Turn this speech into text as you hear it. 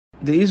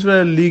The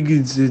Israel league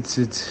it's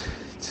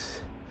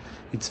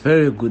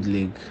very good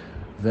league,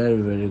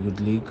 very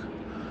good league.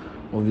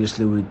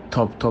 Obviously with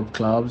top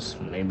clubs,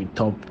 maybe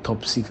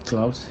top 6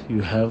 clubs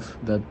you have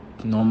that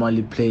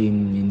normally play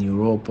in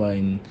Europa.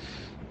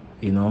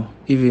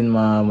 Even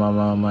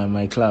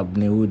my club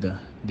Bnei Yehuda,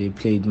 they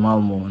played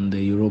Malmo in the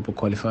Europa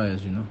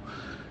qualifiers.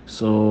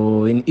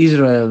 So in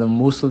Israel,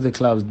 most of the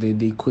clubs they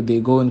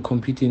go and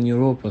compete in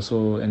Europa,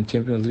 and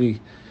Champions League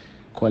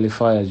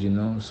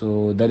qualifiers.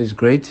 So that is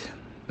great.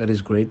 That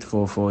is great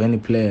for any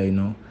player.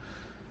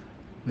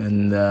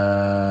 And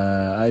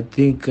I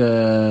think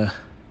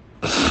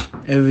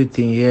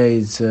everything here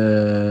is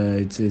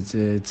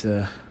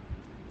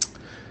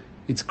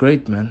it's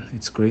great, man.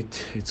 It's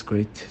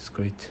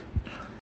great.